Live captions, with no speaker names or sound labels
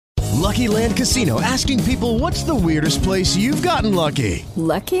Lucky Land Casino, asking people, what's the weirdest place you've gotten lucky?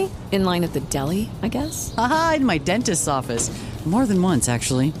 Lucky? In line at the deli, I guess? Aha, in my dentist's office. More than once,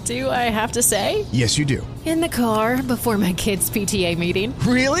 actually. Do I have to say? Yes, you do. In the car before my kids' PTA meeting.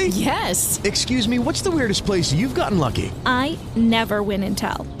 Really? Yes. Excuse me, what's the weirdest place you've gotten lucky? I never win and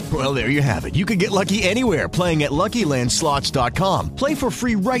tell. Well, there you have it. You can get lucky anywhere, playing at LuckyLandSlots.com. Play for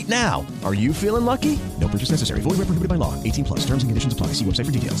free right now. Are you feeling lucky? No purchase necessary. Void where prohibited by law. 18 plus. Terms and conditions apply. See website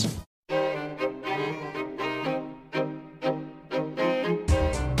for details.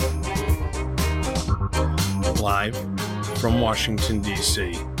 Live from Washington,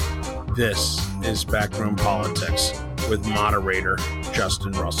 D.C., this is Backroom Politics with moderator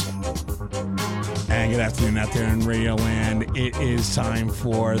Justin Russell. And good afternoon out there in Radio Land. It is time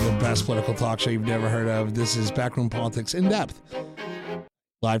for the best political talk show you've never heard of. This is Backroom Politics in Depth.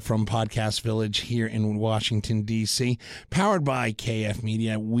 Live from Podcast Village here in Washington, D.C., powered by KF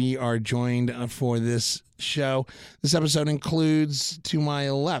Media. We are joined for this show. This episode includes, to my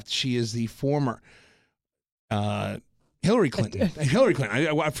left, she is the former Hillary Clinton.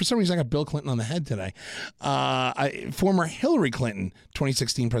 For some reason, I got Bill Clinton on the head today. Former Hillary Clinton,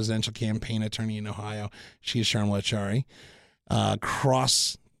 2016 presidential campaign attorney in Ohio. She is Sharmila Achari.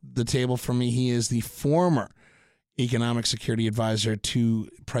 Across the table from me, he is the former economic security advisor to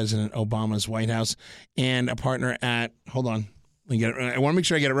President Obama's White House and a partner at, hold on, I want to make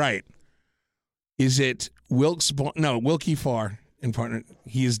sure I get it right. Is it Wilkie Farr and partner?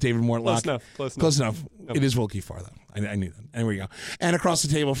 He is David Mortlock. Close enough. Nope. It is Wilkie Farr, though. I knew that. And there we go. And across the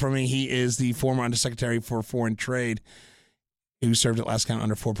table from me, he is the former Undersecretary for Foreign Trade who served at last count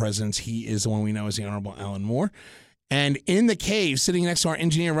under 4 presidents. He is the one we know as the Honorable Alan Moore. And in the cave, sitting next to our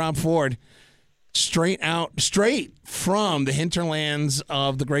engineer, Rob Ford, straight from the hinterlands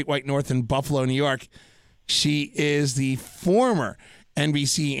of the Great White North in Buffalo, New York, she is the former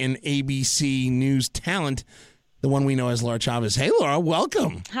NBC and ABC News talent, the one we know as Laura Chavez. Hey, Laura,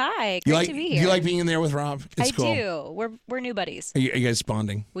 welcome. Hi, great to be here. Do you like being in there with Rob? It's cool. I do. We're new buddies. Are you guys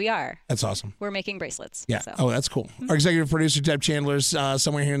bonding? We are. That's awesome. We're making bracelets. Yeah. So. Oh, that's cool. Our executive producer, Deb Chandler's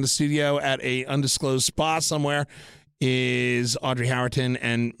somewhere here in the studio at a undisclosed spa somewhere, is Audrey Howerton,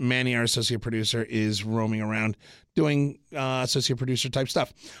 and Manny, our associate producer, is roaming around doing associate producer type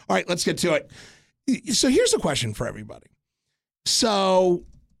stuff. All right, let's get to it. So here's a question for everybody. So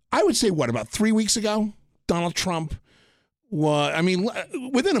I would say, about 3 weeks ago, Donald Trump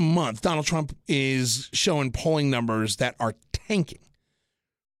within a month, Donald Trump is showing polling numbers that are tanking.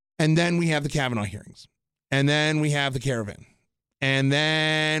 And then we have the Kavanaugh hearings. And then we have the caravan. And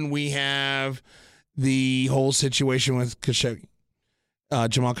then we have the whole situation with Khashoggi,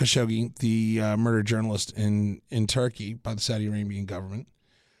 Jamal Khashoggi, the murdered journalist in Turkey by the Saudi Arabian government.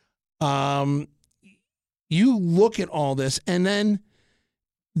 You look at all this, and then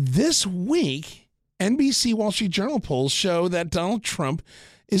this week, NBC Wall Street Journal polls show that Donald Trump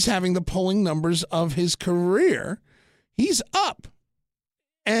is having the polling numbers of his career. He's up,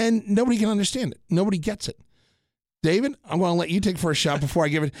 and nobody can understand it. Nobody gets it. David, I'm going to let you take first shot before I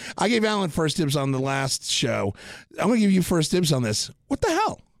give it. I gave Alan first dibs on the last show. I'm going to give you first dibs on this. What the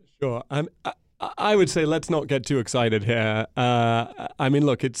hell? Sure. I would say let's not get too excited here.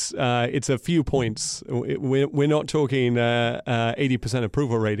 Look, it's a few points. We're not talking 80%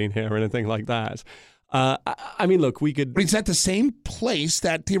 approval rating here or anything like that. Look, we could. But he's at the same place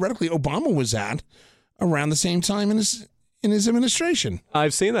that theoretically Obama was at around the same time in his administration.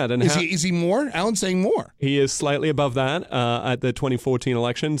 I've seen that. And is he more? Alan's saying more. He is slightly above that at the 2014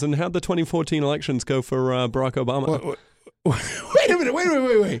 elections. And how'd the 2014 elections go for Barack Obama? Wait a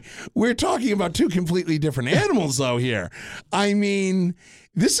minute. We're talking about two completely different animals, though, here.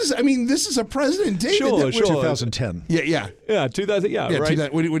 This is a president, David. Sure. 2010. Yeah. Yeah, 2000,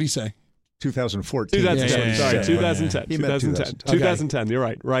 right. What do you say? 2014. 2010. Sorry, 2010. 2010. You're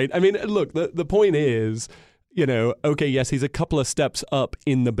right. Look, the point is, okay, yes, he's a couple of steps up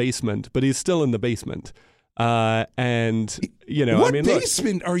in the basement, but he's still in the basement. What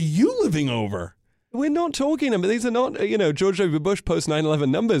basement are you living over? We're not talking about, these are not, George W. Bush post 9/11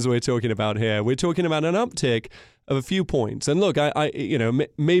 numbers we're talking about here. We're talking about an uptick of a few points. And look,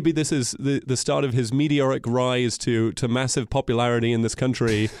 maybe this is the start of his meteoric rise to massive popularity in this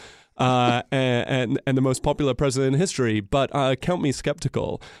country. And the most popular president in history, but count me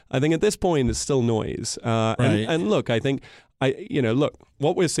skeptical. I think at this point it's still noise. Right. And look, I think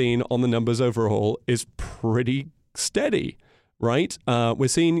what we're seeing on the numbers overall is pretty steady, right? We're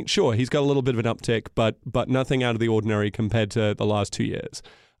seeing, sure, he's got a little bit of an uptick, but nothing out of the ordinary compared to the last 2 years.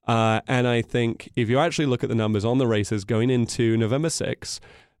 And I think if you actually look at the numbers on the races going into November 6th,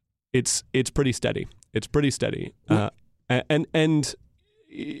 it's pretty steady. It's pretty steady. And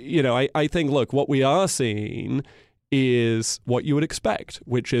I think, look, what we are seeing is what you would expect,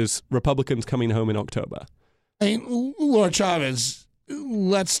 which is Republicans coming home in October. I mean, Laura Chavez,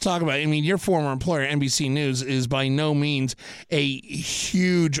 let's talk about it. I mean, your former employer, NBC News, is by no means a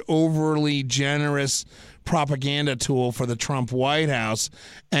huge, overly generous propaganda tool for the Trump White House.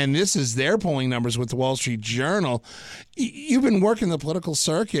 And this is their polling numbers with the Wall Street Journal. You've been working the political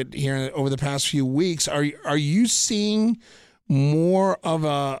circuit here over the past few weeks. Are you seeing more of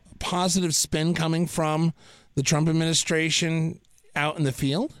a positive spin coming from the Trump administration out in the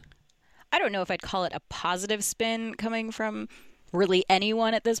field? I don't know if I'd call it a positive spin coming from really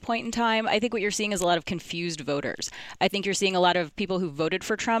anyone at this point in time. I think what you're seeing is a lot of confused voters. I think you're seeing a lot of people who voted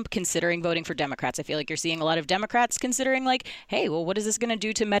for Trump considering voting for Democrats. I feel like you're seeing a lot of Democrats considering like, hey, well, what is this going to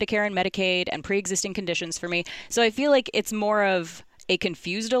do to Medicare and Medicaid and pre-existing conditions for me? So I feel like it's more of a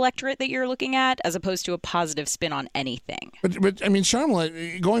confused electorate that you're looking at as opposed to a positive spin on anything. But I mean,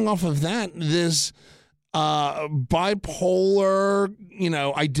 Sharmila, going off of that, this bipolar,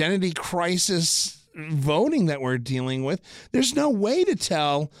 identity crisis voting that we're dealing with, there's no way to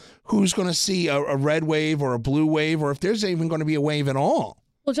tell who's going to see a red wave or a blue wave, or if there's even going to be a wave at all.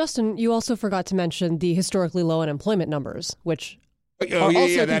 Well, Justin, you also forgot to mention the historically low unemployment numbers, which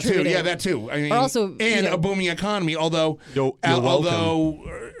that too. I mean, a booming economy. Although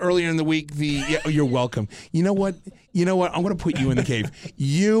earlier in the week, you're welcome. You know what? I'm going to put you in the cave.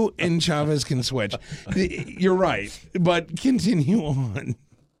 You and Chavez can switch. You're right, but continue on.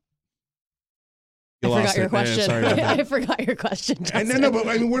 I forgot your question. I forgot your question, Justin. No, but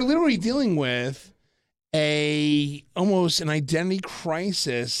I mean, we're literally dealing with almost an identity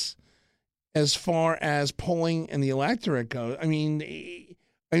crisis as far as polling and the electorate goes. I mean,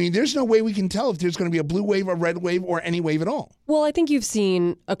 there's no way we can tell if there's going to be a blue wave, a red wave, or any wave at all. Well, I think you've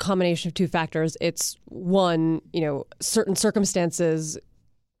seen a combination of two factors. It's one, certain circumstances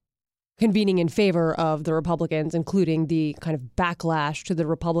convening in favor of the Republicans, including the kind of backlash to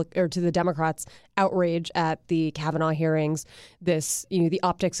the Democrats' outrage at the Kavanaugh hearings, this, the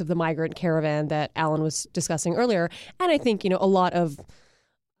optics of the migrant caravan that Alan was discussing earlier. And I think, a lot of,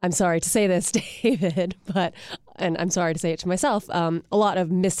 I'm sorry to say this, David, and I'm sorry to say it to myself, a lot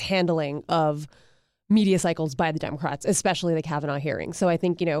of mishandling of media cycles by the Democrats, especially the Kavanaugh hearing. So I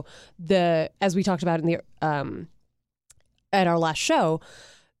think, as we talked about in the at our last show,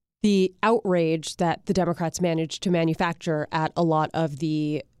 the outrage that the Democrats managed to manufacture at a lot of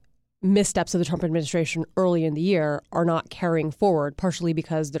the missteps of the Trump administration early in the year are not carrying forward, partially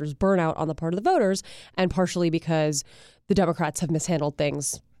because there's burnout on the part of the voters and partially because the Democrats have mishandled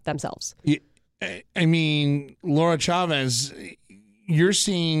things themselves. I mean, Laura Chavez, you're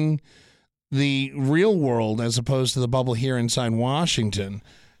seeing the real world as opposed to the bubble here inside Washington.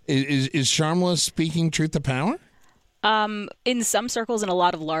 Is Sharmila speaking truth to power? In some circles in a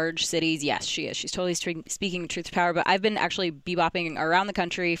lot of large cities, yes, she is. She's totally speaking truth to power. But I've been actually bebopping around the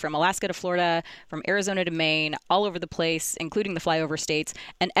country, from Alaska to Florida, from Arizona to Maine, all over the place, including the flyover states.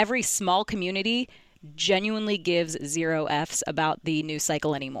 And every small community genuinely gives zero Fs about the news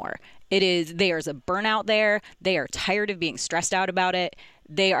cycle anymore. There's a burnout there. They are tired of being stressed out about it.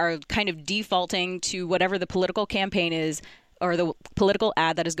 They are kind of defaulting to whatever the political campaign is, or the political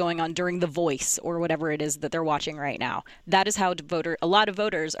ad that is going on during The Voice or whatever it is that they're watching right now. That is how a lot of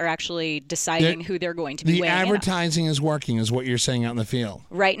voters are actually deciding who they're going to be weighing in on. The advertising is working, is what you're saying out in the field.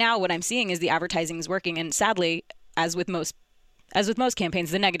 Right now, what I'm seeing is the advertising is working, and sadly, as with most campaigns,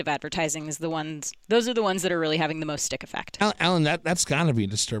 the negative advertising is those are the ones that are really having the most stick effect. Alan, that's got to be a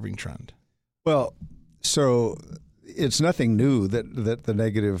disturbing trend. Well, so it's nothing new that the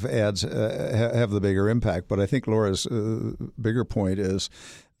negative ads have the bigger impact, but I think Laura's bigger point is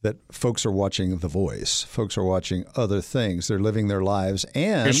that folks are watching The Voice. Folks are watching other things. They're living their lives,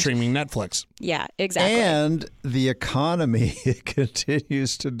 and they're streaming Netflix. Yeah, exactly. And the economy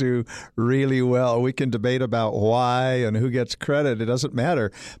continues to do really well. We can debate about why and who gets credit. It doesn't matter.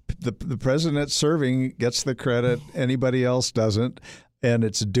 The president serving gets the credit. Anybody else doesn't. And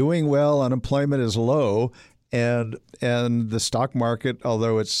it's doing well. Unemployment is low. And the stock market,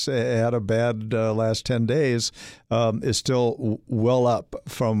 although it's had a bad last 10 days, is still well up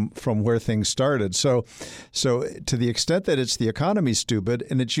from where things started. So to the extent that it's the economy stupid,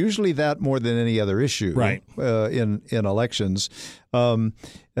 and it's usually that more than any other issue, right? In elections,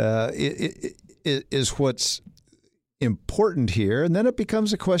 is what's important here, and then it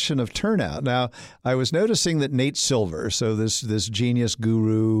becomes a question of turnout. Now, I was noticing that Nate Silver, so this genius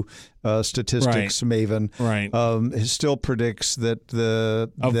guru, statistics maven, still predicts that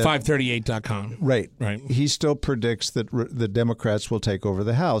of 538.com. Right. He still predicts that the Democrats will take over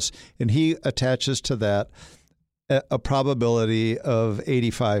the House, and he attaches to that a probability of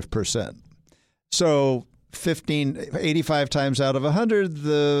 85%. So 85 times out of 100,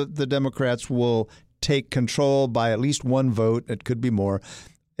 the Democrats will take control by at least one vote. It could be more.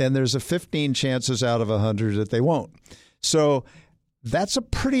 And there's a 15 chances out of 100 that they won't. So that's a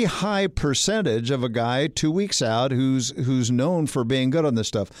pretty high percentage of a guy 2 weeks out who's known for being good on this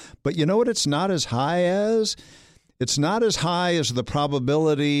stuff. But you know what it's not as high as? It's not as high as the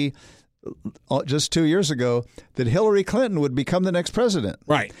probability just 2 years ago that Hillary Clinton would become the next president.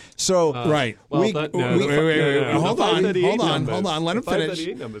 Right. So right. Well, wait. Hold on. Let him finish.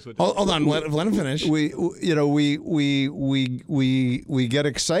 Hold on. Let him finish. We get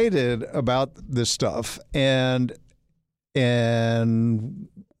excited about this stuff, and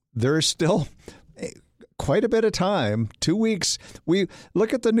there's still quite a bit of time. 2 weeks. We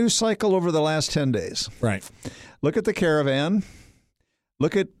look at the news cycle over the last 10 days. Right. Look at the caravan.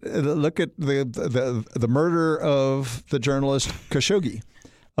 Look at the murder of the journalist Khashoggi,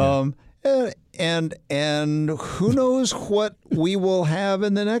 and who knows what we will have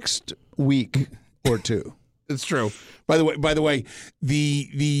in the next week or two. It's true. By the way,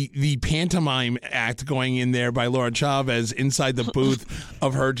 the pantomime act going in there by Laura Chavez inside the booth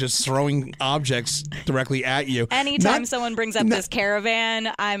of her just throwing objects directly at you. Anytime someone brings up this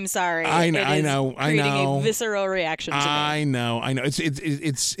caravan, I'm sorry. I know. Creating a visceral reaction to me. I know.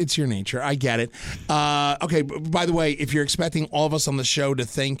 It's your nature. I get it. Okay. By the way, if you're expecting all of us on the show to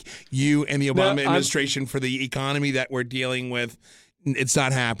thank you and the Obama administration for the economy that we're dealing with, it's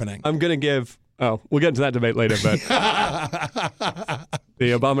not happening. I'm going to give. Oh, we'll get into that debate later, but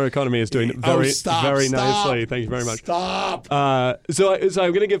the Obama economy is doing very nicely. Thank you very much. Stop. So I'm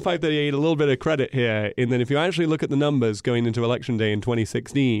going to give 538 a little bit of credit here in that if you actually look at the numbers going into Election Day in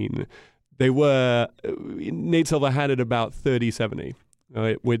 2016, they were, Nate Silver had it about 30-70.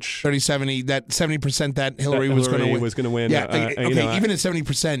 Which 30-70, that 70% that Hillary was going to win. Yeah, even at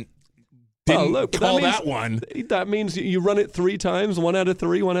 70%. Didn't call that one. That means you run it 3 times, 1 out of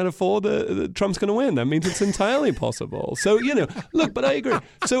 3, 1 out of 4, Trump's going to win. That means it's entirely possible. So, look, but I agree.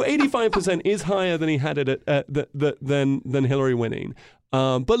 So 85% is higher than he had it than Hillary winning.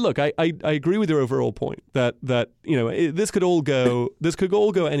 But look, I agree with your overall point that this could all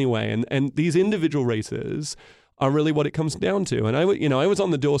go anyway, and these individual races are really what it comes down to. And I was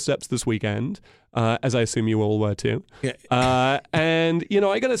on the doorsteps this weekend, as I assume you all were too. Yeah. And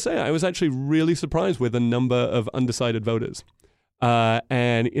I got to say, I was actually really surprised with the number of undecided voters. My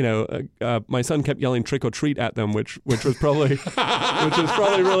son kept yelling "trick or treat" at them, which was probably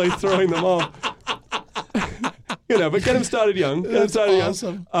really throwing them off. But get them started young.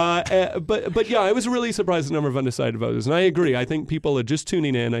 Awesome. But yeah, I was really surprised at the number of undecided voters, and I agree. I think people are just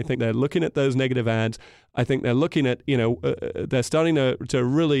tuning in. I think they're looking at those negative ads. I think they're looking at they're starting to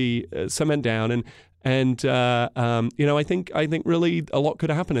really cement down, and I think really a lot could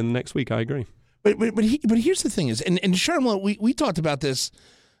happen in the next week. I agree. But here's the thing is, and Sharon, we talked about this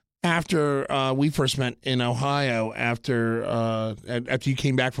after we first met in Ohio. After you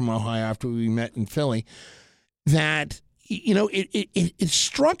came back from Ohio, after we met in Philly. That, it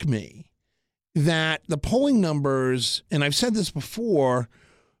struck me that the polling numbers, and I've said this before,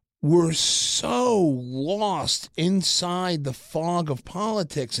 were so lost inside the fog of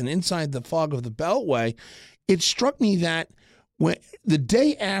politics and inside the fog of the Beltway. It struck me that when the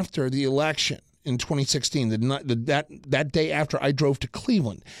day after the election in 2016, that day after I drove to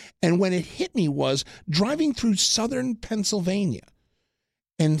Cleveland, and when it hit me was driving through southern Pennsylvania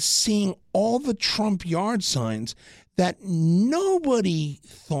and seeing all the Trump yard signs that nobody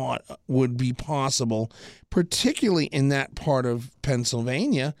thought would be possible, particularly in that part of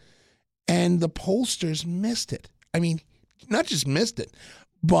Pennsylvania, and the pollsters missed it. I mean, not just missed it,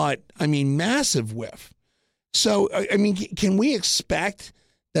 but, massive whiff. So, can we expect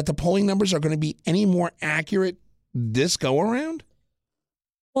that the polling numbers are going to be any more accurate this go-around?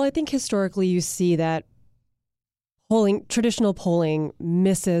 Well, I think historically you see that traditional polling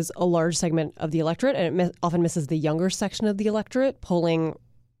misses a large segment of the electorate, and it often misses the younger section of the electorate. Polling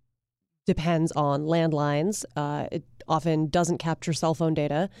depends on landlines. It often doesn't capture cell phone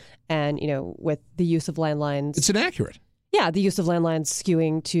data, and with the use of landlines, it's inaccurate. Yeah, the use of landlines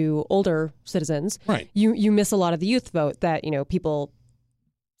skewing to older citizens. Right. You miss a lot of the youth vote that people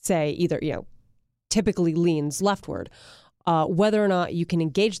say either typically leans leftward. Whether or not you can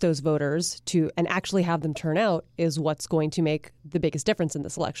engage those voters and actually have them turn out is what's going to make the biggest difference in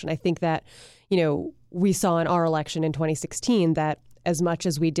this election. I think that, we saw in our election in 2016 that as much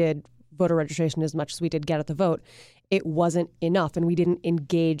as we did voter registration, as much as we did get at the vote, it wasn't enough. And we didn't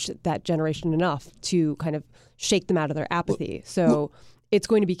engage that generation enough to kind of shake them out of their apathy. So it's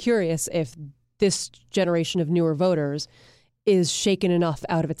going to be curious if this generation of newer voters is shaken enough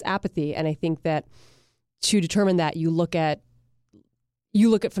out of its apathy. And I think that to determine that, you look at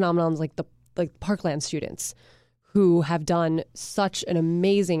phenomenons like Parkland students who have done such an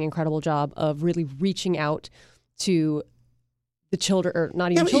amazing, incredible job of really reaching out to the children, or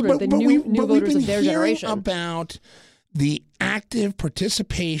not even children, the new voters of their generation. About the active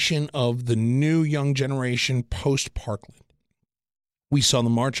participation of the new young generation post-Parkland. We saw the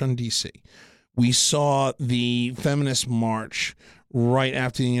March on D.C. We saw the feminist march right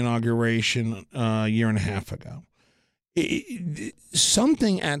after the inauguration a year and a half ago.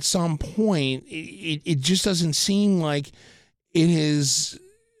 Something at some point, it just doesn't seem like it has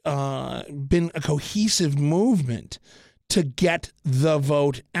been a cohesive movement to get the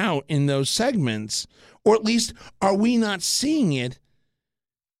vote out in those segments. Or at least, are we not seeing it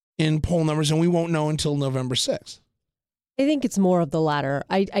in poll numbers, and we won't know until November 6th? I think it's more of the latter.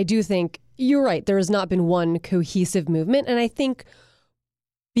 I do think you're right. There has not been one cohesive movement. And I think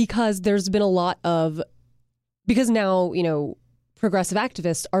because there's been because now, progressive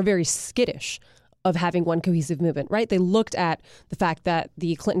activists are very skittish of having one cohesive movement, right? They looked at the fact that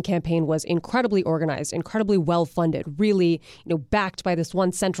the Clinton campaign was incredibly organized, incredibly well-funded, really, backed by this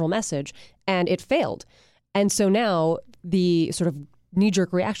one central message, and it failed. And so now the sort of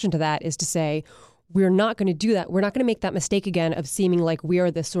knee-jerk reaction to that is to say, we're not going to do that. We're not going to make that mistake again of seeming like we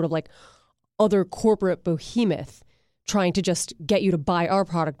are this sort of like other corporate behemoth trying to just get you to buy our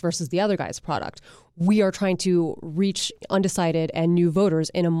product versus the other guy's product. We are trying to reach undecided and new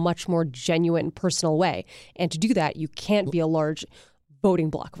voters in a much more genuine, personal way. And to do that, you can't be a large voting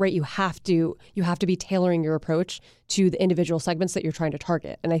block, right? You have to be tailoring your approach to the individual segments that you're trying to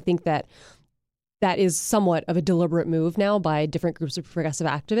target. And I think that is somewhat of a deliberate move now by different groups of progressive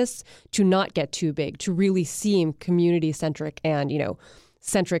activists to not get too big, to really seem community-centric and,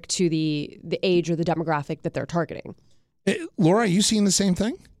 centric to the age or the demographic that they're targeting. Laura, are you seeing the same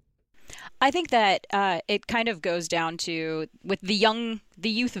thing? I think that it kind of goes down to with the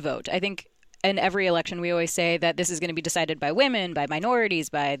youth vote. I think in every election we always say that this is going to be decided by women, by minorities,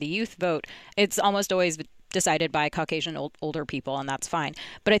 by the youth vote. It's almost always decided by Caucasian older people, and that's fine.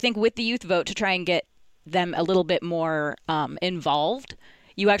 But I think with the youth vote, to try and get them a little bit more involved,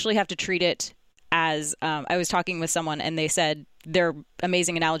 you actually have to treat it as I was talking with someone and they said their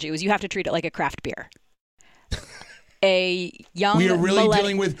amazing analogy was you have to treat it like a craft beer. A young Are we really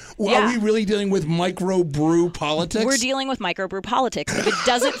dealing with microbrew politics? We're dealing with microbrew politics. If it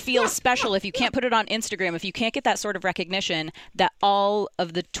doesn't feel special, if you can't put it on Instagram, if you can't get that sort of recognition that all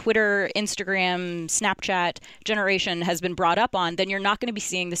of the Twitter, Instagram, Snapchat generation has been brought up on, then you're not going to be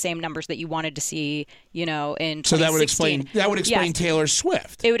seeing the same numbers that you wanted to see, in 2016. So that would explain Taylor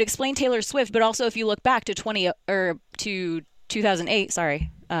Swift. It would explain Taylor Swift, but also if you look back to 2008,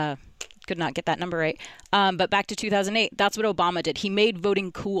 sorry, could not get that number right. But back to 2008, that's what Obama did. He made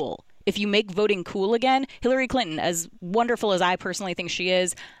voting cool. If you make voting cool again, Hillary Clinton, as wonderful as I personally think she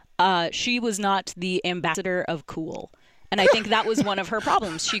is, she was not the ambassador of cool. And I think that was one of her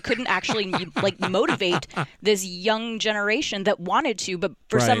problems. She couldn't actually motivate this young generation that wanted to, but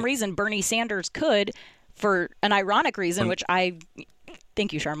for some reason Bernie Sanders could, for an ironic reason, which I...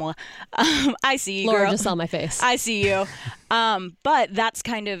 Thank you, Sharmila. I see you, Laura girl. just saw my face. I see you. But that's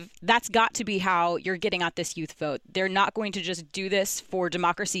got to be how you're getting at this youth vote. They're not going to just do this for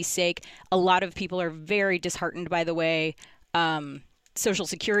democracy's sake. A lot of people are very disheartened by the way Social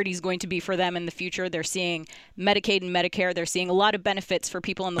Security is going to be for them in the future. They're seeing Medicaid and Medicare. They're seeing a lot of benefits for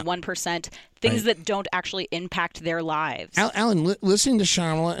people in the 1%, things that don't actually impact their lives. Alan, listening to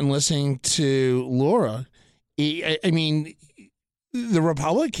Sharmila and listening to Laura, I mean, the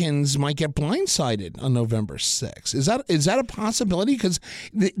Republicans might get blindsided on November 6th. Is that a possibility? Because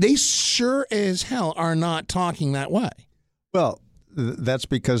they sure as hell are not talking that way. Well, that's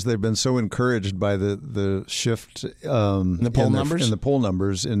because they've been so encouraged by the shift in the poll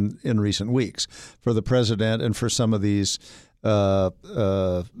numbers in recent weeks for the president and for some of these close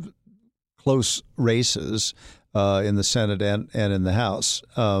races in the Senate and in the House.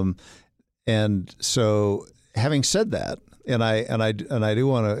 And so, having said that, and I do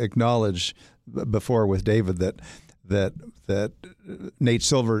want to acknowledge before with David that Nate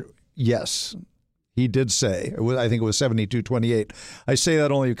Silver, yes, he did say, I think it was 72-28. I say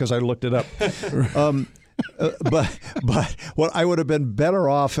that only because I looked it up. But what I would have been better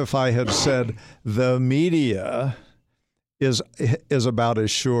off if I had said the media is about as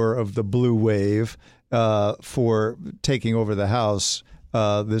sure of the blue wave for taking over the House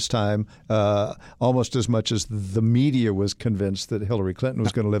this time, almost as much as the media was convinced that Hillary Clinton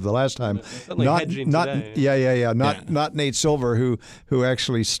was going to live the last time. Not Nate Silver, who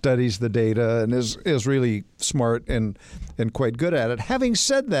actually studies the data and is really smart and quite good at it. Having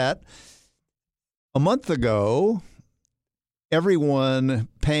said that, a month ago, everyone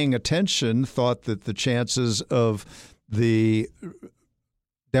paying attention thought that the chances of the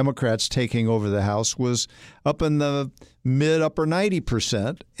Democrats taking over the House was up in the mid-upper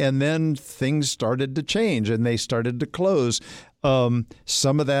 90%, and then things started to change and they started to close.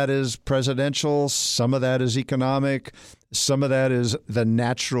 Some of that is presidential, some of that is economic, some of that is the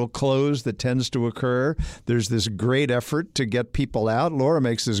natural close that tends to occur. There's this great effort to get people out. Laura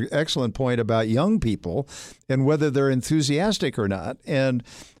makes this excellent point about young people and whether they're enthusiastic or not, and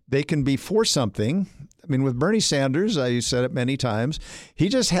they can be for something. I mean, with Bernie Sanders, I said it many times, he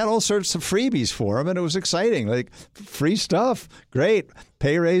just had all sorts of freebies for him, and it was exciting. Like free stuff, great,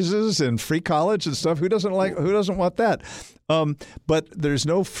 pay raises and free college and stuff. Who doesn't want that? But there's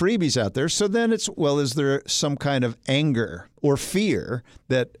no freebies out there. So then it's, well, is there some kind of anger or fear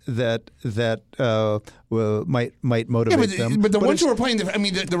that might motivate them? But the ones who are playing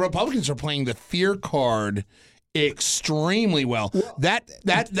the Republicans are playing the fear card extremely well.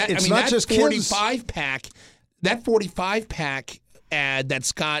 It's not just 45 pack. That 45 pack ad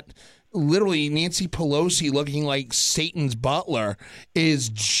that's got literally Nancy Pelosi looking like Satan's butler is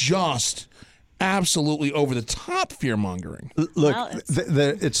just absolutely over the top fear mongering. Look,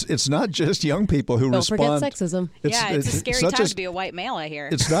 it's not just young people who respond. Don't forget sexism. It's a scary time to be a white male, I hear.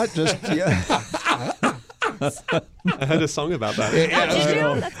 It's not just I had a song about that.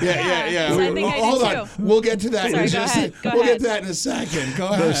 Yeah. So I think I did Hold too. on. We'll get to that. Sorry, We'll get to that in a second. Go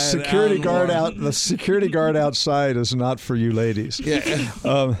ahead. The security guard outside is not for you ladies. Yeah.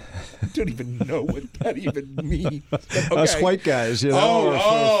 I don't even know what that even means. Okay. Us white guys, we need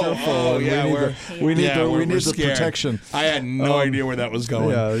the protection. I had no idea where that was going.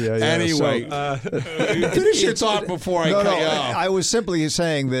 Yeah. Anyway, finish your thought before I cut you off. I was simply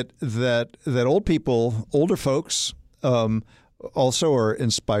saying that older folks also are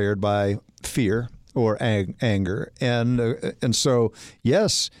inspired by fear or anger, and so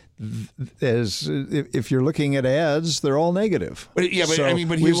yes. If you're looking at ads, they're all negative. But we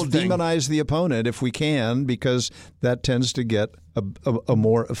will demonize the opponent if we can, because that tends to get a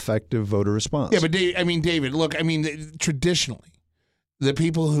more effective voter response. Yeah, but David, look, traditionally, the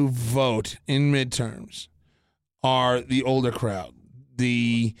people who vote in midterms are the older crowd,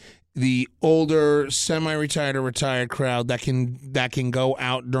 the older semi-retired or retired crowd that can go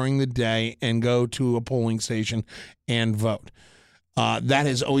out during the day and go to a polling station and vote. That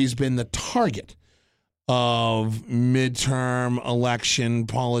has always been the target of midterm election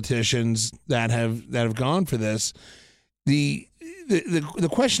politicians that have gone for this. The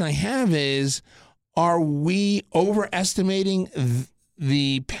question I have is, are we overestimating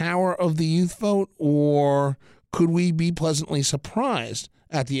the power of the youth vote, or could we be pleasantly surprised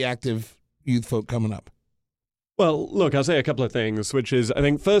at the active youth vote coming up? Well, look, I'll say a couple of things, which is, I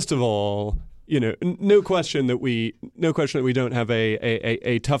think, first of all, no question that we don't have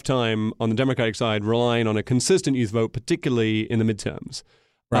a tough time on the Democratic side relying on a consistent youth vote, particularly in the midterms.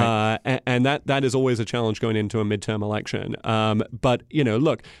 Right. And that is always a challenge going into a midterm election. But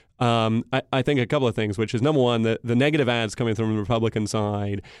look, I think a couple of things, which is number one, the negative ads coming from the Republican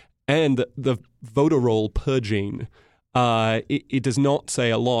side and the voter roll purging. It does not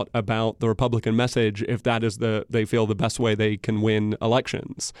say a lot about the Republican message if that is they feel the best way they can win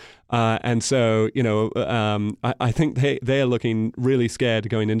elections. And so, I think they are looking really scared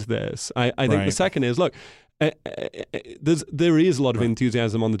going into this. I think the second is, look, there is a lot of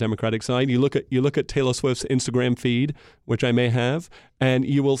enthusiasm on the Democratic side. You look at Taylor Swift's Instagram feed, which I may have, and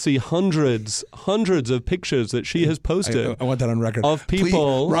you will see hundreds of pictures that she has posted. I want that on record. Of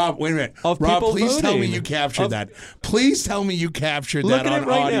people. Please, Rob, wait a minute. Of Rob, people please voting. tell me you captured that. Please tell me you captured that on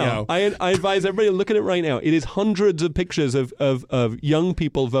right audio. Now. I advise everybody to look at it right now. It is hundreds of pictures of young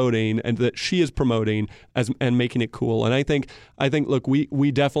people voting and that she is promoting and making it cool. And I think look,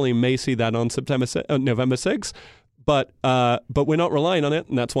 we definitely may see that on November 6th. But we're not relying on it,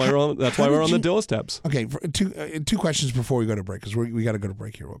 and that's why we're on the doorsteps. Okay, two questions before we go to break, because we got to go to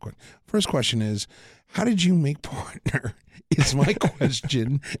break here real quick. First question is, how did you make partner? Is my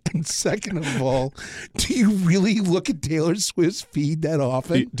question. And second of all, do you really look at Taylor Swift's feed that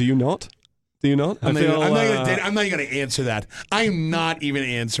often? Do you not? Do you not? I'm not even going to answer that. I'm not even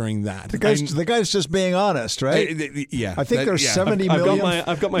answering that. The guy's just being honest, right? Yeah. I think there's 70 million.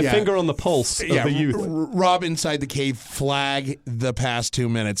 I've got my finger on the pulse of the youth. Rob Inside the Cave, flag the past 2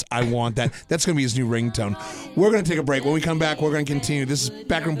 minutes. I want that. That's going to be his new ringtone. We're going to take a break. When we come back, we're going to continue. This is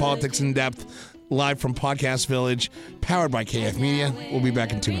Backroom Politics in Depth, live from Podcast Village, powered by KF Media. We'll be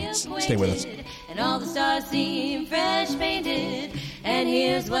back in 2 minutes. Stay with us. And all the stars seem fresh painted. And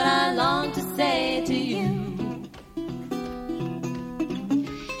here's what I long to say to you.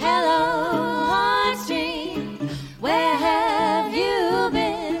 Hello, heartstring, where have you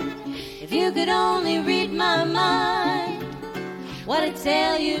been? If you could only read my mind, what a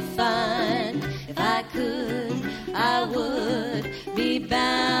tale you'd find. If I could, I would be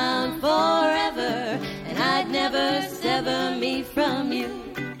bound forever, and I'd never sever me from you.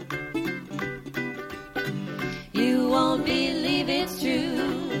 You won't believe it's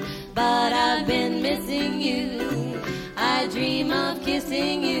true, but I've been missing you. I dream of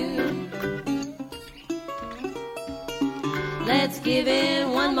kissing you. Let's give it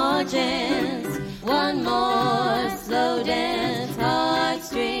one more chance, one more slow dance.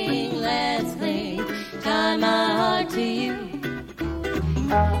 Heartstring, let's cling, tie my heart to you.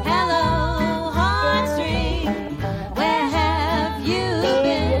 Hello, heartstring, where have you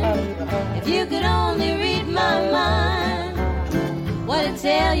been? If you could only read my mind, what a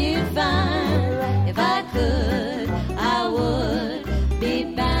tale you'd find. If I could, I would be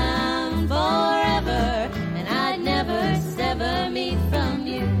bound forever, and I'd never sever me from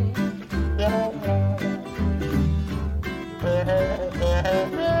you.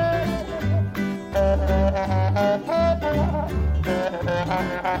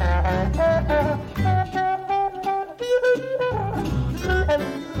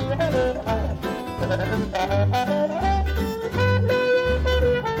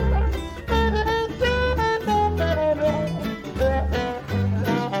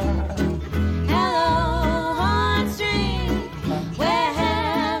 Hello, heartstring, where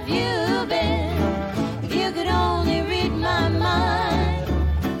have you been? If you could only read my mind,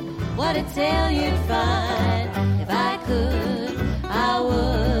 what a tale you'd find. If I could, I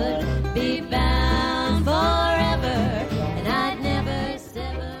would be bound forever, and I'd never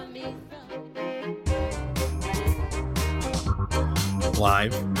sever me from.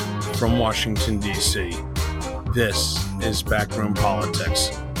 Live from Washington, D.C., this is Backroom Politics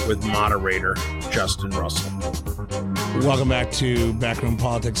with moderator Justin Russell. Welcome back to Backroom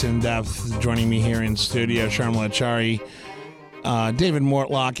Politics in Depth. Joining me here in studio, Sharmila Achari, David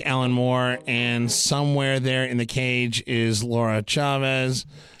Mortlock, Alan Moore, and somewhere there in the cage is Laura Chavez.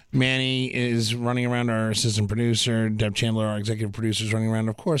 Manny is running around, our assistant producer. Deb Chandler, our executive producer, is running around.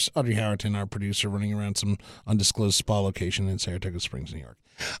 Of course, Audrey Howerton, our producer, running around some undisclosed spa location in Saratoga Springs, New York.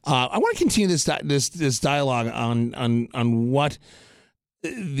 I want to continue this dialogue on what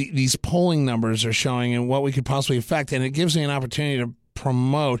these polling numbers are showing and what we could possibly affect, and it gives me an opportunity to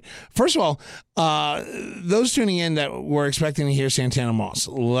promote. First of all, those tuning in that were expecting to hear Santana Moss,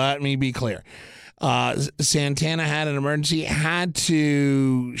 let me be clear. Santana had an emergency, had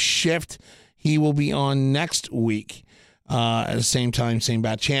to shift. He will be on next week at the same time, same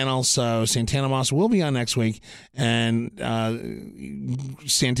bat channel. So Santana Moss will be on next week. And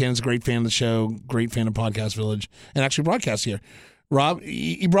Santana's a great fan of the show, great fan of Podcast Village, and actually broadcasts here. Rob,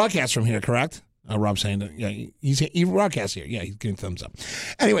 you broadcast from here, correct? Rob's saying that. Yeah, he broadcasts here. Yeah, he's giving thumbs up.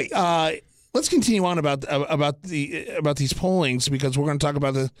 Anyway, let's continue on about these pollings, because we're going to talk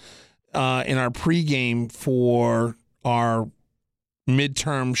about the in our pregame for our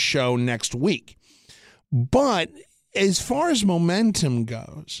midterm show next week. But as far as momentum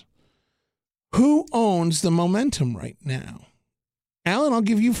goes, who owns the momentum right now? Alan, I'll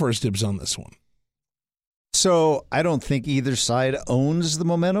give you first dibs on this one. So I don't think either side owns the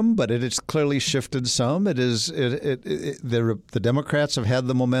momentum, but it has clearly shifted some. The Democrats have had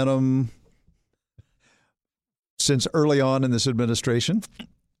the momentum since early on in this administration,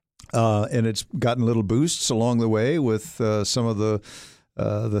 and it's gotten little boosts along the way with some of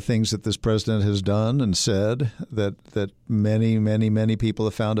the things that this president has done and said that many people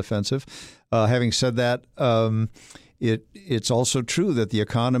have found offensive. Having said that, It's also true that the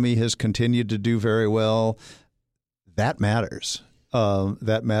economy has continued to do very well. That matters.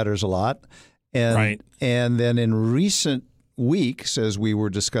 That matters a lot. And, right. And then in recent weeks, as we were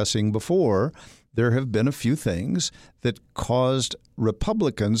discussing before, there have been a few things that caused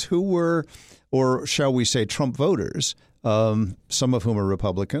Republicans who were, or shall we say Trump voters, some of whom are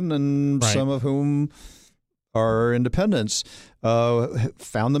Republican and right. some of whom are independents,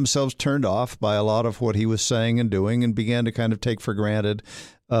 found themselves turned off by a lot of what he was saying and doing and began to kind of take for granted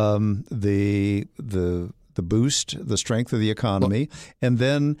the boost, the strength of the economy, and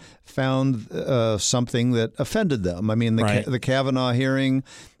then found something that offended them. I mean, the Kavanaugh hearing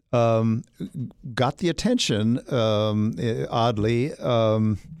got the attention, oddly,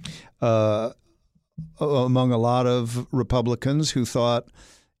 among a lot of Republicans who thought,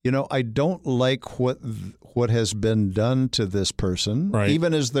 I don't like what has been done to this person,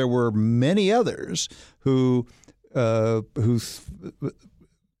 even as there were many others who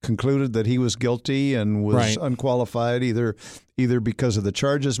concluded that he was guilty and was unqualified either because of the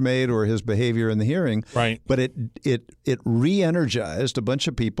charges made or his behavior in the hearing. But it re-energized a bunch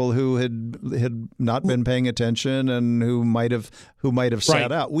of people who had not been paying attention and who might have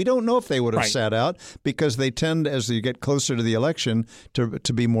sat out. We don't know if they would have sat out because they tend, as you get closer to the election,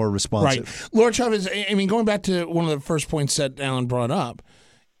 to be more responsive. Laura Chavez, I mean, going back to one of the first points that Alan brought up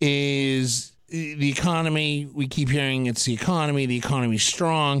is the economy. We keep hearing it's the economy's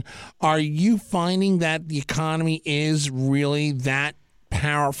strong. Are you finding that the economy is really that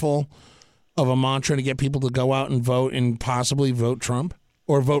powerful of a mantra to get people to go out and vote and possibly vote Trump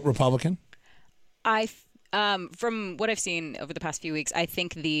or vote Republican? From what I've seen over the past few weeks, I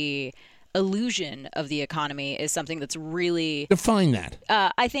think the illusion of the economy is something that's really... Define that.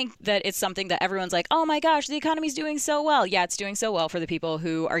 I think that it's something that everyone's like, oh my gosh, the economy's doing so well. Yeah, it's doing so well for the people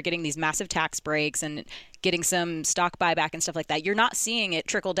who are getting these massive tax breaks and getting some stock buyback and stuff like that. You're not seeing it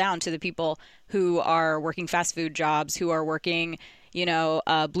trickle down to the people who are working fast food jobs, who are working,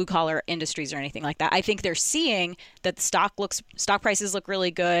 blue collar industries or anything like that. I think they're seeing that the stock prices look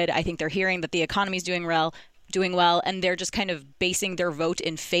really good. I think they're hearing that the economy's doing well, and they're just kind of basing their vote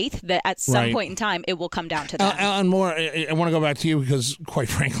in faith that at some point in time it will come down to them. Alan Moore, I want to go back to you because, quite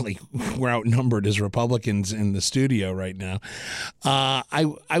frankly, we're outnumbered as Republicans in the studio right now.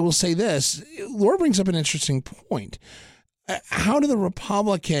 I will say this. Laura brings up an interesting point. How do the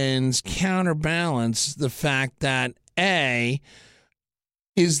Republicans counterbalance the fact that, A,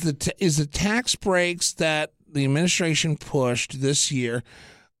 is the tax breaks that the administration pushed this year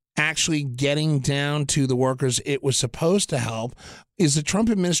actually getting down to the workers it was supposed to help? Is the Trump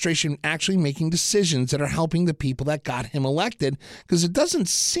administration actually making decisions that are helping the people that got him elected? Because it doesn't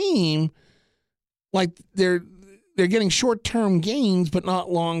seem like they're getting short-term gains but not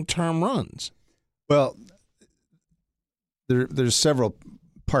long-term runs. Well, there's several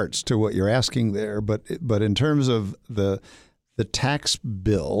parts to what you're asking there, but in terms of the tax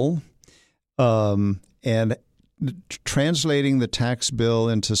bill and translating the tax bill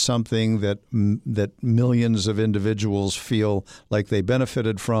into something that millions of individuals feel like they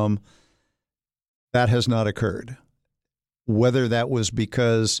benefited from, that has not occurred. Whether that was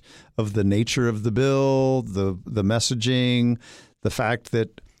because of the nature of the bill, the messaging, the fact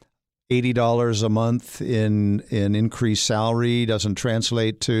that $80 a month in increased salary doesn't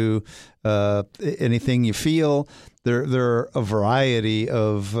translate to anything you feel. There are a variety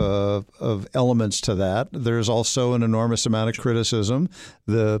of elements to that. There's also an enormous amount of criticism.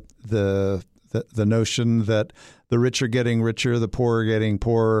 The notion that the rich are getting richer, the poor are getting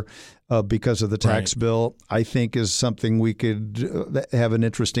poorer because of the tax bill, I think is something we could have an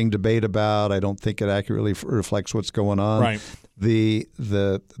interesting debate about. I don't think it accurately reflects what's going on. The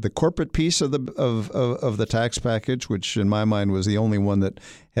corporate piece of the tax package, which in my mind was the only one that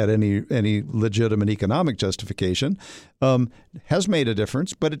had any legitimate economic justification, has made a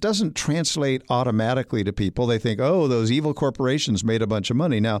difference, but it doesn't translate automatically to people. They think, oh, those evil corporations made a bunch of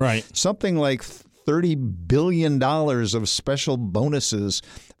money. Now, something like $30 billion of special bonuses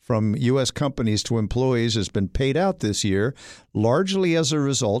from U.S. companies to employees has been paid out this year, largely as a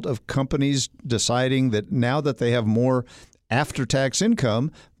result of companies deciding that now that they have more after-tax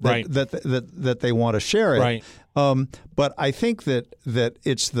income, that they want to share it. But I think that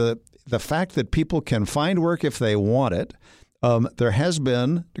it's the fact that people can find work if they want it. There has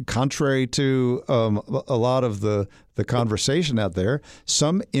been, contrary to a lot of the conversation out there,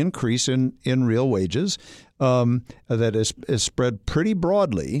 some increase in real wages that is spread pretty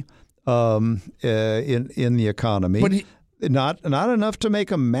broadly in the economy. But not enough to make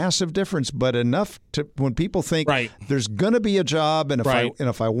a massive difference, but enough to when people think there's going to be a job, and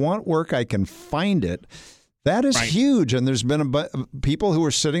if I want work, I can find it. That is huge, and there's been people who are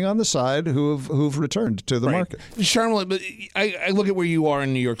sitting on the side who've returned to the market. Charlotte, but I look at where you are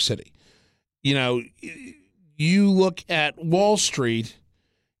in New York City. You look at Wall Street.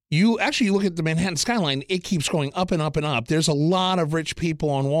 You look at the Manhattan skyline. It keeps going up and up and up. There's a lot of rich people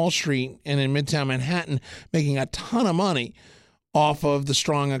on Wall Street and in Midtown Manhattan making a ton of money off of the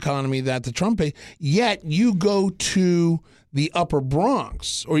strong economy that the Trump paid. Yet you go to the Upper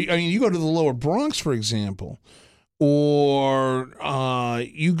Bronx, or you go to the Lower Bronx, for example, or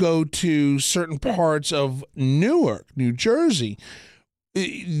you go to certain parts of Newark, New Jersey,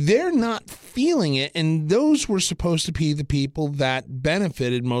 they're not feeling it, and those were supposed to be the people that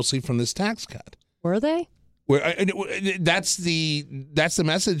benefited mostly from this tax cut. Were they? That's the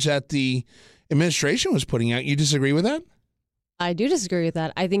message that the administration was putting out. You disagree with that? I do disagree with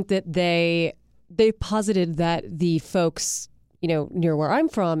that. I think that they posited that the folks, near where I'm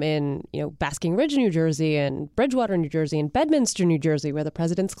from in, Basking Ridge, New Jersey, and Bridgewater, New Jersey, and Bedminster, New Jersey, where the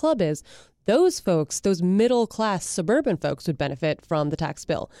President's Club is, those folks, those middle-class suburban folks would benefit from the tax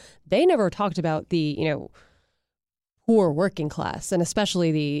bill. They never talked about the, poor working class, and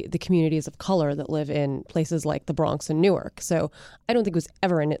especially the communities of color that live in places like the Bronx and Newark. So I don't think it was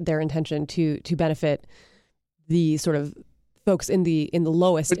ever in their intention to benefit the sort of folks in the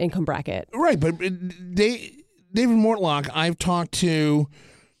lowest income bracket. Right, but David Mortlock, I've talked to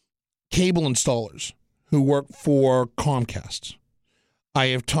cable installers who work for Comcast. I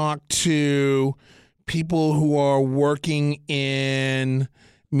have talked to people who are working in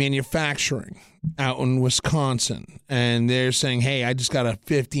manufacturing out in Wisconsin, and they're saying, hey, I just got a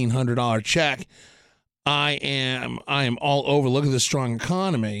 $1,500 check. I am all over. Look at the strong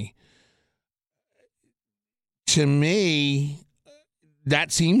economy. To me,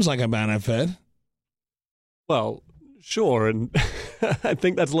 that seems like a benefit. Well, sure, and I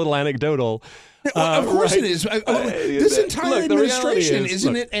think that's a little anecdotal. Of course it is. This entire administration,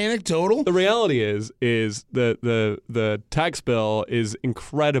 isn't it anecdotal? The reality is that the tax bill is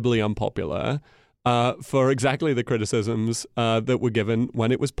incredibly unpopular for exactly the criticisms that were given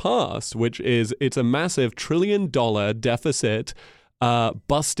when it was passed, which is it's a massive $1 trillion deficit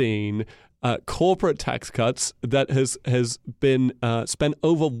busting corporate tax cuts that has been spent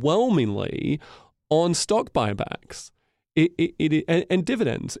overwhelmingly on stock buybacks. And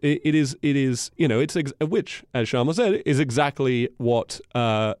dividends. It is which, as Sharma said, is exactly what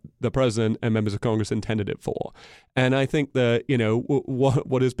the president and members of Congress intended it for. And I think that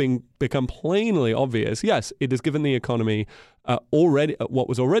what has become plainly obvious. Yes, it has given the economy what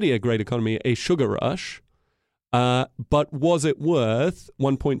was already a great economy a sugar rush. But was it worth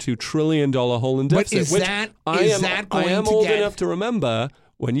 $1.2 trillion hole in deficit? But is that going I am to old get... enough to remember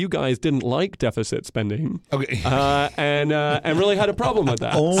when you guys didn't like deficit spending, and really had a problem with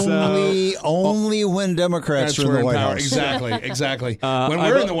that. Only when Democrats are in the White House. Exactly. When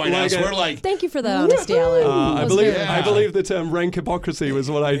we're in the White House, we're like, thank you for that honesty, Alan. I believe the term rank hypocrisy was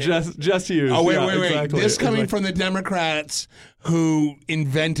what I just used. Oh, wait. Exactly. This coming from the Democrats who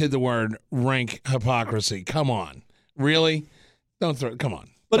invented the word rank hypocrisy. Come on. Really? Come on.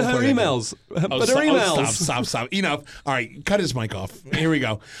 But her emails. Stop. Enough. All right, cut his mic off. Here we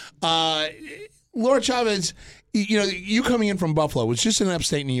go. Laura Chavez, you coming in from Buffalo, which is just in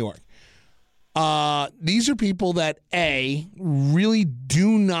upstate New York. These are people that, A, really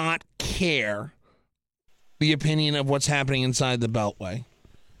do not care the opinion of what's happening inside the Beltway.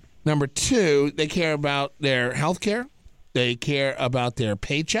 Number two, they care about their health care. They care about their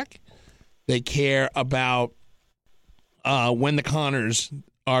paycheck. They care about when the Connors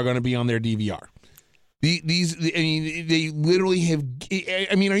are going to be on their DVR. They literally have.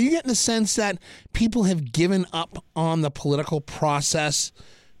 Are you getting the sense that people have given up on the political process,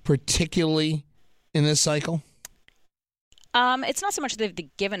 particularly in this cycle? It's not so much that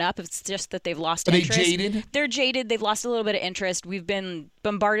they've given up. It's just that they've lost interest. Are they jaded? They're jaded. They've lost a little bit of interest. We've been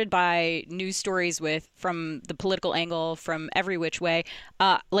bombarded by news stories from the political angle from every which way.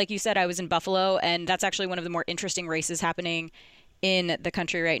 Like you said, I was in Buffalo, and that's actually one of the more interesting races happening in the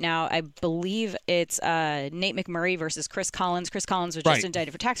country right now. I believe it's Nate McMurray versus Chris Collins. Chris Collins was just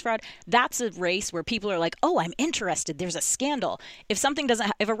indicted for tax fraud. That's a race where people are like, "Oh, I'm interested. There's a scandal." If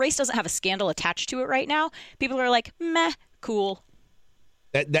a race doesn't have a scandal attached to it right now, people are like, "Meh, cool."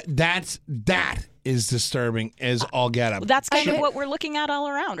 That is disturbing as all get up. That's kind of what we're looking at all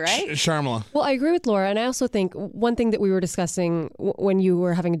around, right? Sharmila. Well, I agree with Laura, and I also think one thing that we were discussing when you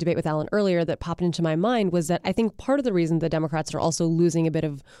were having a debate with Alan earlier that popped into my mind was that I think part of the reason the Democrats are also losing a bit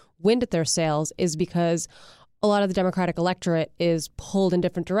of wind at their sails is because a lot of the Democratic electorate is pulled in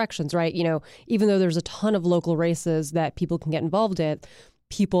different directions, right? Even though there's a ton of local races that people can get involved in,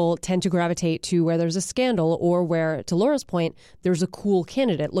 people tend to gravitate to where there's a scandal or where, to Laura's point, there's a cool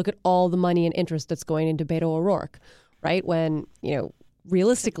candidate. Look at all the money and interest that's going into Beto O'Rourke, right? When,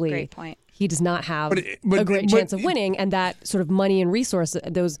 realistically, great point. He does not have a great chance of winning, and that sort of money and resources,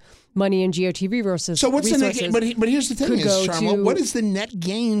 those money and GOTV resources. So what's the net gain? But here's the thing, Sharmila, what is the net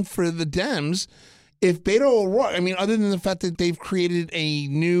gain for the Dems if Beto O'Rourke, other than the fact that they've created a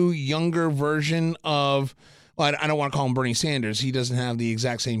new, younger version of well, I don't want to call him Bernie Sanders. He doesn't have the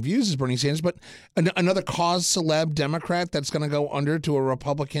exact same views as Bernie Sanders, but another cause celeb Democrat that's going to go under to a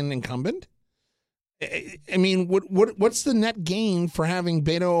Republican incumbent? I mean, what's the net gain for having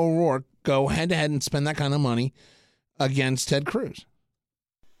Beto O'Rourke go head-to-head and spend that kind of money against Ted Cruz?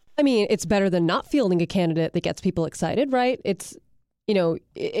 I mean, it's better than not fielding a candidate that gets people excited, right? It's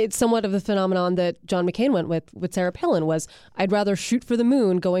somewhat of the phenomenon that John McCain went with Sarah Palin was, I'd rather shoot for the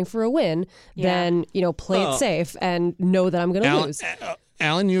moon going for a win than, play it safe and know that I'm going to lose.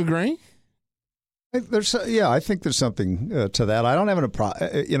 Alan, you agree? I think there's something to that. I don't have any problem.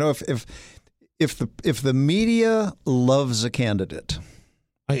 If the media loves a candidate,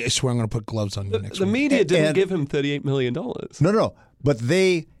 I swear I'm going to put gloves on you next week. The media didn't give him $38 million. No, but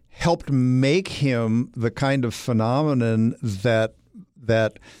they helped make him the kind of phenomenon that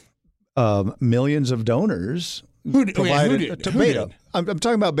millions of donors provided to Beto. I'm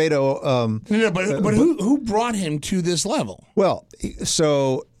talking about Beto. But who brought him to this level? Well,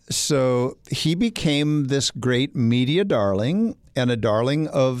 so he became this great media darling and a darling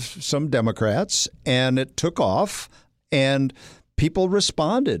of some Democrats, and it took off, and people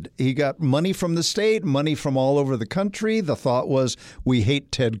responded. He got money from the state, money from all over the country. The thought was, we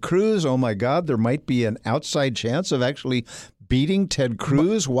hate Ted Cruz. Oh, my God, there might be an outside chance of actually beating Ted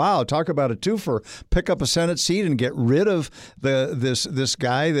Cruz. Wow, talk about a twofer. Pick up a Senate seat and get rid of this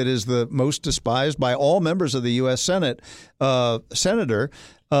guy that is the most despised by all members of the U.S. Senate, senator.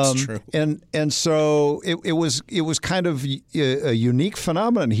 That's true. And so it was kind of a unique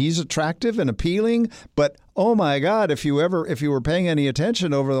phenomenon. He's attractive and appealing, but oh my God, if you were paying any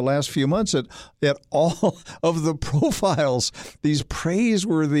attention over the last few months at all of the profiles, these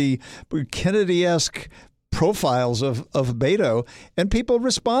praiseworthy Kennedy-esque profiles of Beto, and people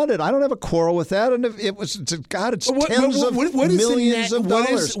responded. I don't have a quarrel with that. And it was, God, it's tens of millions of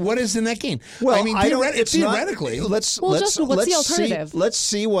dollars. What is the net gain? Well, I mean, theoretically, Justin, what's the alternative? Let's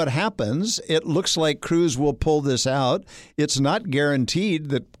see what happens. It looks like Cruz will pull this out. It's not guaranteed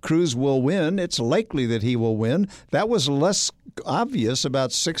that Cruz will win. It's likely that he will win. That was less obvious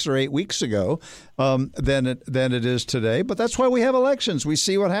about 6 or 8 weeks ago than it is today. But that's why we have elections. We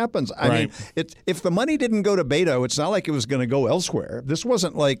see what happens. I mean, if the money didn't go to Beto, it's not like it was going to go elsewhere. This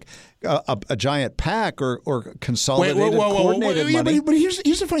wasn't like a giant PAC or consolidated, coordinated money. But here's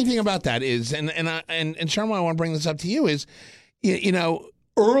the funny thing about that is, and Sharma, I want to bring this up to you is,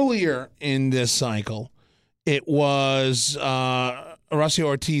 earlier in this cycle, it was Horacio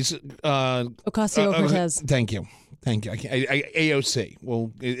Ortiz, Ocasio-Cortez. Thank you. AOC.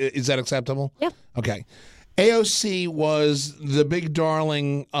 Well, is that acceptable? Yeah. Okay. AOC was the big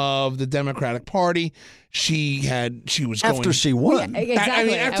darling of the Democratic Party. She was going after she won. Yeah,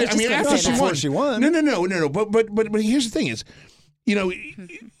 exactly. After she won. No. But here's the thing: is,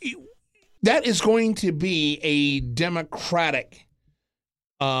 that is going to be a Democratic.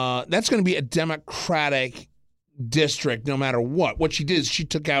 That's going to be a Democratic district, no matter what. What she did is she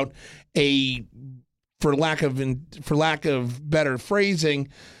took out for lack of better phrasing,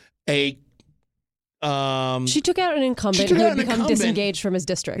 she took out an incumbent who had become disengaged from his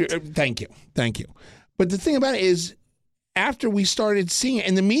district. Thank you. But the thing about it is, after we started seeing it,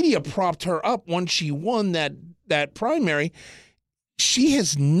 and the media propped her up once she won that primary, she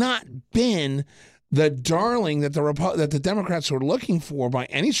has not been the darling that the Democrats were looking for by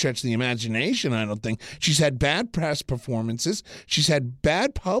any stretch of the imagination. I don't think. She's had bad press performances. She's had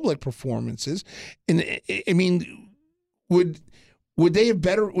bad public performances. And I mean, would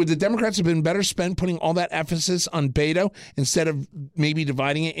the Democrats have been better spent putting all that emphasis on Beto instead of maybe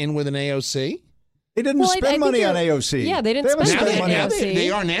dividing it in with an AOC? They didn't spend money on AOC. Yeah, they didn't spend money on AOC.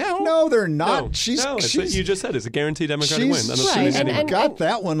 They are now. No, they're not. It's what you just said. It's a guaranteed Democratic win. She's got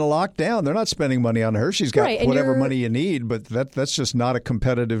that one locked down. They're not spending money on her. She's got whatever money you need, but that's just not a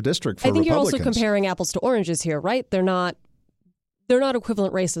competitive district for Republicans. You're also comparing apples to oranges here, right? They're not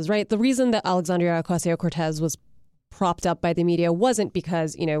equivalent races, right? The reason that Alexandria Ocasio-Cortez was propped up by the media wasn't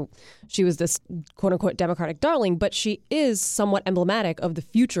because, she was this quote-unquote Democratic darling, but she is somewhat emblematic of the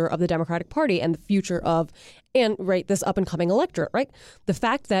future of the Democratic Party and the future of, this up-and-coming electorate, right? The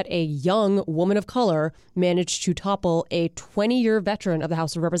fact that a young woman of color managed to topple a 20-year veteran of the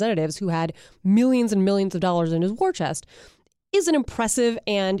House of Representatives who had millions and millions of dollars in his war chest is an impressive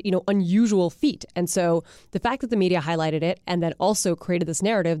and, unusual feat. And so the fact that the media highlighted it and then also created this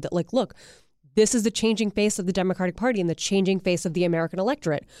narrative that, look, this is the changing face of the Democratic Party and the changing face of the American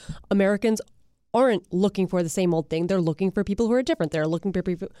electorate. Americans aren't looking for the same old thing. They're looking for people who are different. They're looking for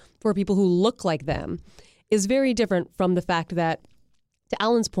people who look like them, is very different from the fact that, to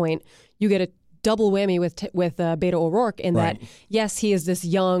Alan's point, you get a double whammy with Beto O'Rourke in that, yes, he is this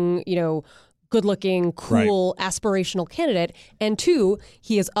young, good-looking, cool, aspirational candidate, and 2,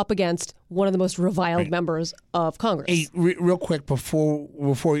 he is up against one of the most reviled members of Congress. Hey, real quick before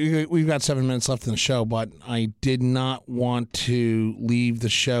we've got 7 minutes left in the show, but I did not want to leave the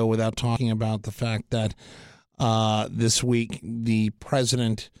show without talking about the fact that this week the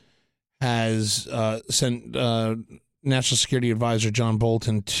president has sent National Security Advisor John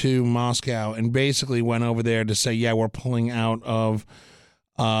Bolton to Moscow and basically went over there to say, yeah, we're pulling out of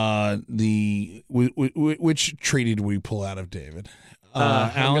which treaty did we pull out of, David?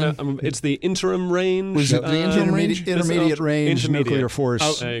 Alan? It's the interim range. Was it the interim range? Intermediate range nuclear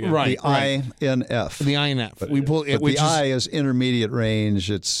force. Right. The INF. The INF. But the I is intermediate range.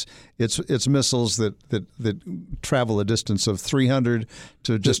 It's missiles that travel a distance of 300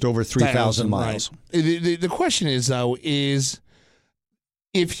 to just over 3,000 miles. Right. The question is, though,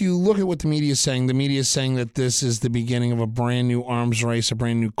 if you look at what the media is saying that this is the beginning of a brand new arms race, a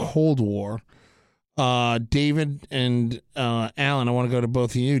brand new Cold War. David and Alan, I want to go to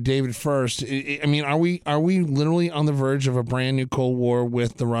both of you. David first. I mean, are we literally on the verge of a brand new Cold War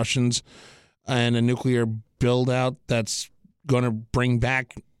with the Russians and a nuclear build out that's going to bring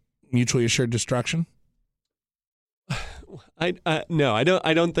back mutually assured destruction? No, I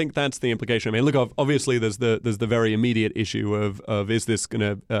don't think that's the implication. I mean, look, obviously there's the very immediate issue of is this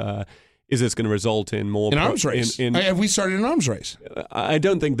going to result in more arms race? Have we started an arms race? I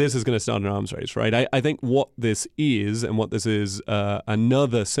don't think this is going to start an arms race, right? I think what this is, and what this is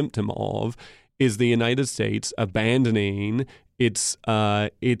another symptom of, is the United States abandoning its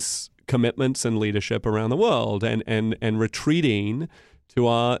commitments and leadership around the world, and retreating to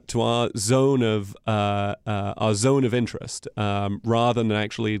our zone of interest, rather than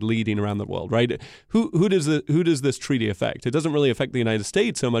actually leading around the world, right? Who does this treaty affect? It doesn't really affect the United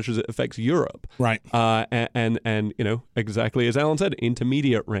States so much as it affects Europe, right? And exactly as Alan said,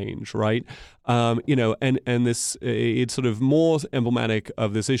 intermediate range, right? And this it's sort of more emblematic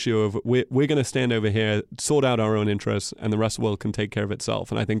of this issue of we're going to stand over here, sort out our own interests, and the rest of the world can take care of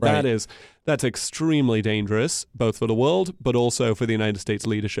itself. And I think that's extremely dangerous, both for the world, but also for the United States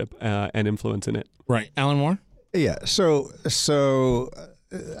leadership and influence in it. Right, Alan Moore. Yeah. So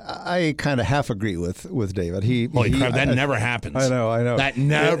I kind of half agree with David. Holy crap! That never happens. I know. That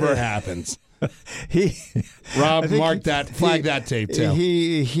never happens. Rob, flag that tape too.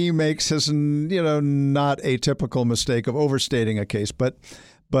 He makes his not atypical mistake of overstating a case, but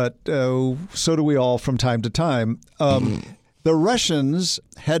so do we all from time to time. The Russians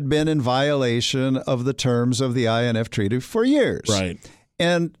had been in violation of the terms of the INF Treaty for years, right?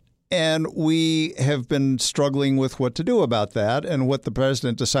 And we have been struggling with what to do about that. And what the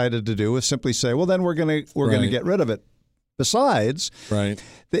president decided to do was simply say, well, then we're going to get rid of it. Besides,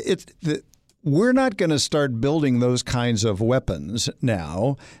 we're not going to start building those kinds of weapons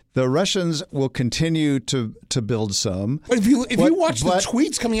now. The Russians will continue to build some. But if you watch the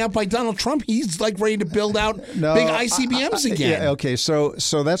tweets coming out by Donald Trump, he's like ready to build out big ICBMs again. Yeah, okay, so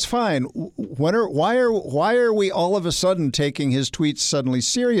that's fine. Why are we all of a sudden taking his tweets suddenly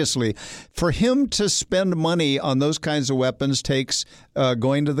seriously? For him to spend money on those kinds of weapons takes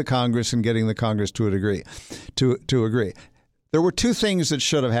going to the Congress and getting the Congress to agree. There were two things that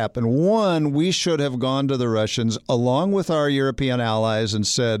should have happened. One, we should have gone to the Russians along with our European allies and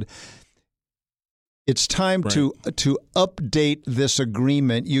said, it's time to update this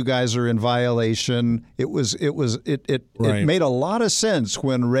agreement. You guys are in violation. It made a lot of sense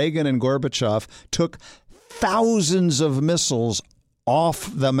when Reagan and Gorbachev took thousands of missiles off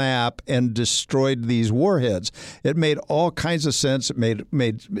the map and destroyed these warheads. It made all kinds of sense. It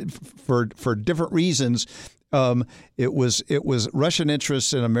made for different reasons. It was Russian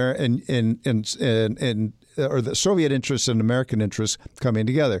interests in America or the Soviet interests and American interests coming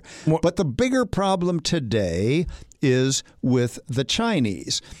together. But the bigger problem today is with the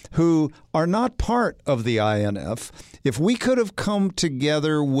Chinese, who are not part of the INF. If we could have come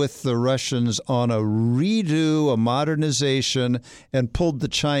together with the Russians on a redo, a modernization, and pulled the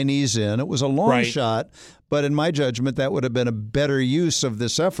Chinese in, it was a long shot. But in my judgment, that would have been a better use of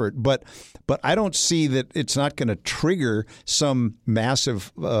this effort. But I don't see that it's not going to trigger some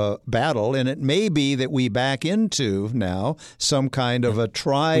massive battle. And it may be that we back into now some kind of a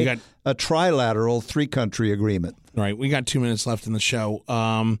trilateral three-country agreement. All right, we got 2 minutes left in the show.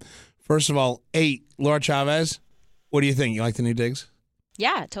 First of all, Laura Chavez, what do you think? You like the new digs?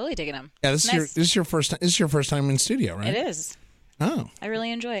 Yeah, totally digging them. Yeah, this is your first time. This is your first time in studio, right? It is. Oh, I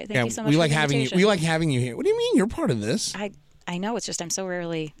really enjoy it. Thank you so much. We like having you. We like having you here. What do you mean you're part of this? I know. It's just I'm so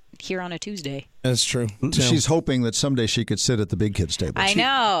rarely here on a Tuesday. That's true. She's hoping that someday she could sit at the big kids table. I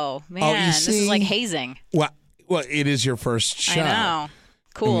know, man. This is like hazing. Well, it is your first show. I know.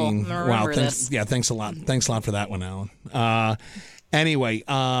 Cool. I'm gonna remember this. Yeah, thanks a lot. Thanks a lot for that one, Alan. Anyway,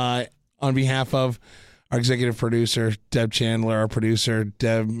 on behalf of our executive producer, Deb Chandler, our producer,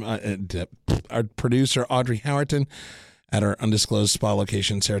 our producer, Audrey Howerton, at our undisclosed spa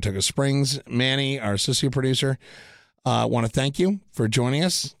location, Saratoga Springs, Manny, our associate producer, want to thank you for joining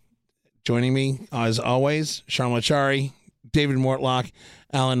us. Joining me, as always, Sharma Chari, David Mortlock,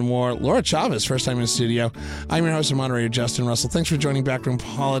 Alan Moore, Laura Chavez, first time in the studio. I'm your host and moderator, Justin Russell. Thanks for joining Backroom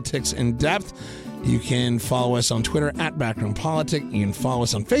Politics in Depth. You can follow us on Twitter at Backroom Politics. You can follow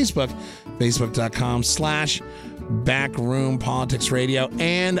us on Facebook, facebook.com/Backroom Politics Radio.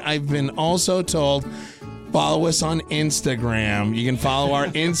 And I've been also told, follow us on Instagram. You can follow our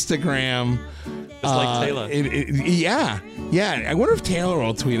Instagram. It's like Taylor. Yeah. I wonder if Taylor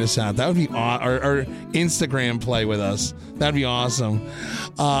will tweet us out. That would be or Instagram play with us. That'd be awesome.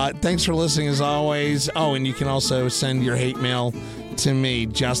 Thanks for listening as always. Oh, and you can also send your hate mail to me,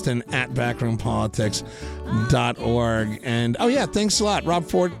 Justin at backroompolitics.org. And thanks a lot, Rob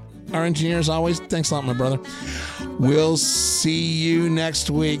Ford, our engineer as always. Thanks a lot, my brother. We'll see you next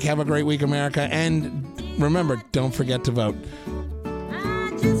week. Have a great week, America. And remember, don't forget to vote.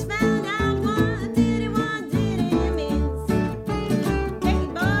 I just found out what did it means. Hey,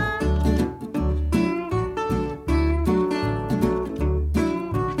 boy.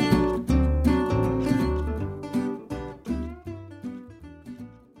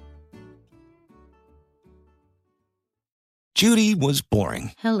 Judy was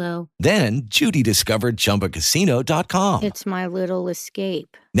boring. Hello. Then Judy discovered ChumbaCasino.com. It's my little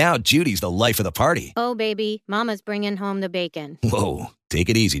escape. Now Judy's the life of the party. Oh, baby, mama's bringing home the bacon. Whoa, take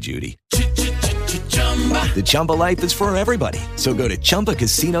it easy, Judy. The Chumba life is for everybody. So go to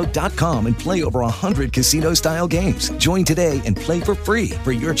ChumbaCasino.com and play over 100 casino-style games. Join today and play for free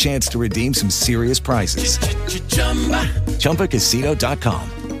for your chance to redeem some serious prizes. ChumbaCasino.com.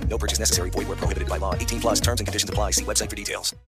 No purchase necessary. Void where prohibited by law. 18+ terms and conditions apply. See website for details.